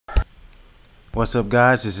What's up,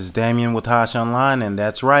 guys? This is Damien with Hosh Online, and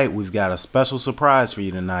that's right, we've got a special surprise for you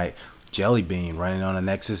tonight. Jelly Bean running on a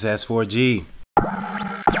Nexus S4G.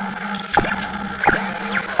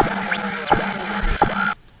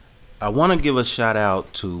 I want to give a shout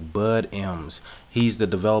out to Bud M's. He's the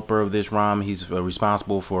developer of this ROM. He's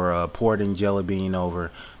responsible for porting Jelly Bean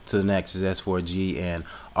over to the Nexus S4G and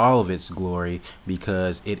all of its glory,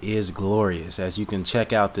 because it is glorious. As you can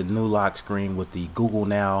check out the new lock screen with the Google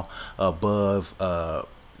Now above at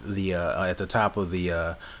the top of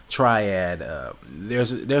the triad.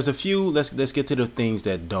 There's a few. Let's get to the things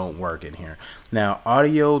that don't work in here. Now,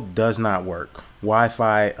 audio does not work.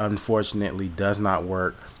 Wi-Fi unfortunately does not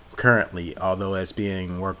work currently, although it's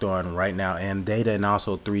being worked on right now, and data and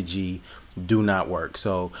also 3G do not work.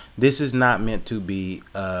 So this is not meant to be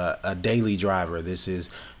a daily driver. This is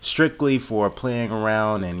strictly for playing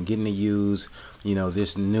around and getting to use,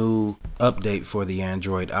 this new update for the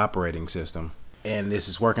Android operating system. And this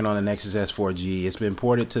is working on the Nexus S4G. It's been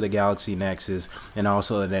ported to the Galaxy Nexus and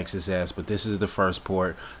also the Nexus S, but this is the first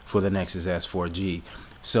port for the Nexus S4G.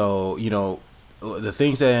 So, the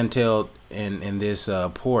things that entailed in this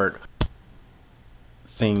port,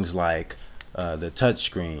 things like the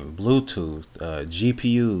touchscreen, Bluetooth,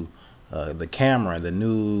 GPU, the camera, the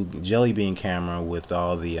new Jelly Bean camera with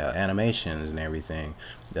all the animations and everything,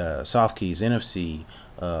 soft keys, NFC,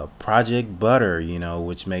 Project Butter,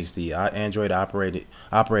 which makes the Android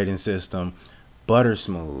operating system butter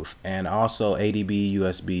smooth, and also ADB,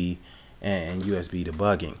 USB, and USB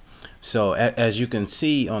debugging. So as you can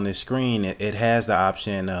see on the screen, it has the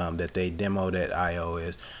option that they demoed at I/O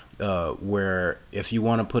is where if you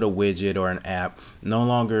want to put a widget or an app, no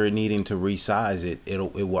longer needing to resize it, it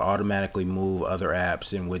will automatically move other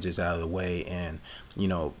apps and widgets out of the way, and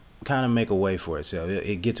kind of make a way for itself.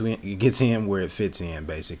 It gets in where it fits in,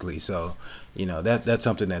 basically. So that's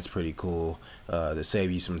something that's pretty cool to save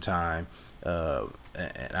you some time.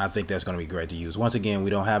 And I think that's going to be great to use. Once again, we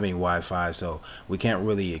don't have any Wi-Fi, so we can't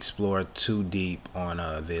really explore too deep on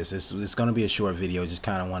this. It's going to be a short video. Just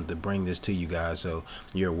kind of wanted to bring this to you guys so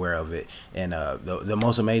you're aware of it. And the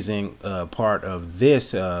most amazing part of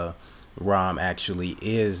this ROM actually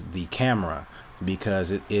is the camera,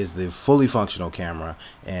 because it is the fully functional camera.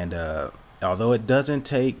 And although it doesn't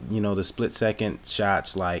take the split-second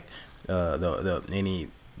shots like any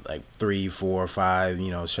like 3, 4,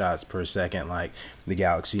 5 shots per second like the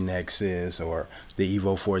Galaxy Nexus or the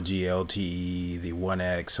Evo 4G LTE, the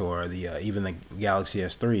 1X, or the even the Galaxy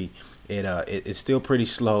S3, it's still pretty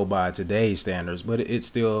slow by today's standards, but it's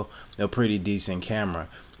still a pretty decent camera.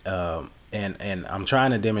 And I'm trying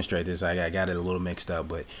to demonstrate this. I got it a little mixed up,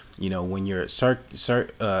 but when you're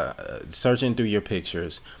searching through your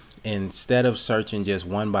pictures, instead of searching just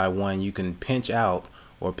one by one, you can pinch out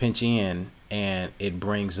or pinch in, and it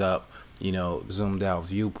brings up zoomed out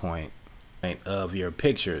viewpoint of your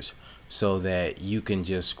pictures, so that you can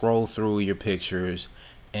just scroll through your pictures,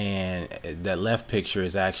 and that left picture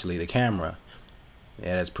is actually the camera.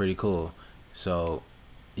 Yeah, that's pretty cool. So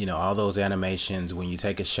all those animations, when you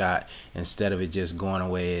take a shot, instead of it just going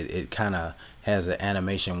away, it kind of has an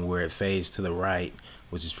animation where it fades to the right,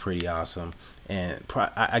 which is pretty awesome. And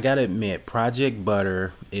I gotta admit, Project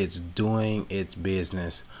Butter, it's doing its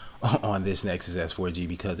business on this Nexus S4G,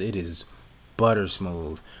 because it is butter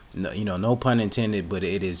smooth. No pun intended, but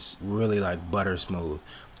it is really like butter smooth.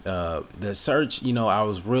 The search, I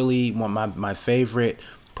was really my favorite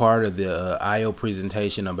part of the I/O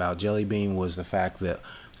presentation about Jelly Bean was the fact that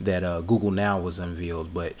Google Now was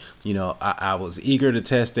unveiled. But I was eager to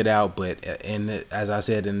test it out, but as I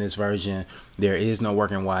said, in this version there is no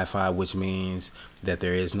working Wi-Fi, which means that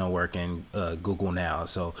there is no working Google Now.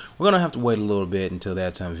 So we're gonna have to wait a little bit until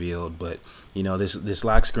that's unveiled. But this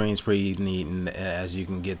lock screen is pretty neat, and as you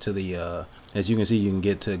can get to the as you can see, you can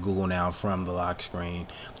get to Google Now from the lock screen,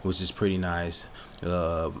 which is pretty nice.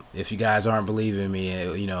 If you guys aren't believing me,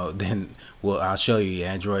 then I'll show you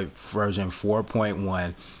Android version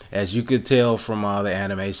 4.1. As you could tell from all the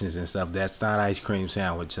animations and stuff, that's not ice cream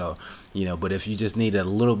sandwich. So but if you just need a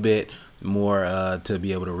little bit more to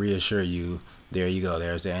be able to reassure you, there you go.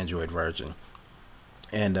 There's the Android version.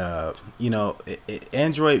 And Android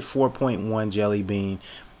 4.1 Jelly Bean,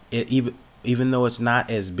 even though it's not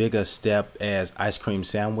as big a step as Ice Cream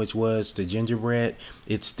Sandwich was to Gingerbread,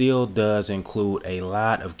 it still does include a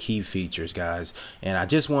lot of key features, guys. And I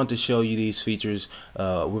just wanted to show you these features.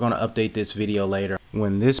 We're going to update this video later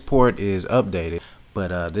when this port is updated.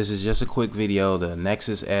 But this is just a quick video. The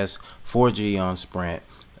Nexus S 4G on Sprint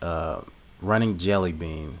running Jelly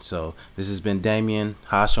Bean. So this has been Damien,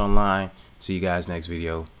 Hosh Online. See you guys next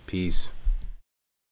video. Peace.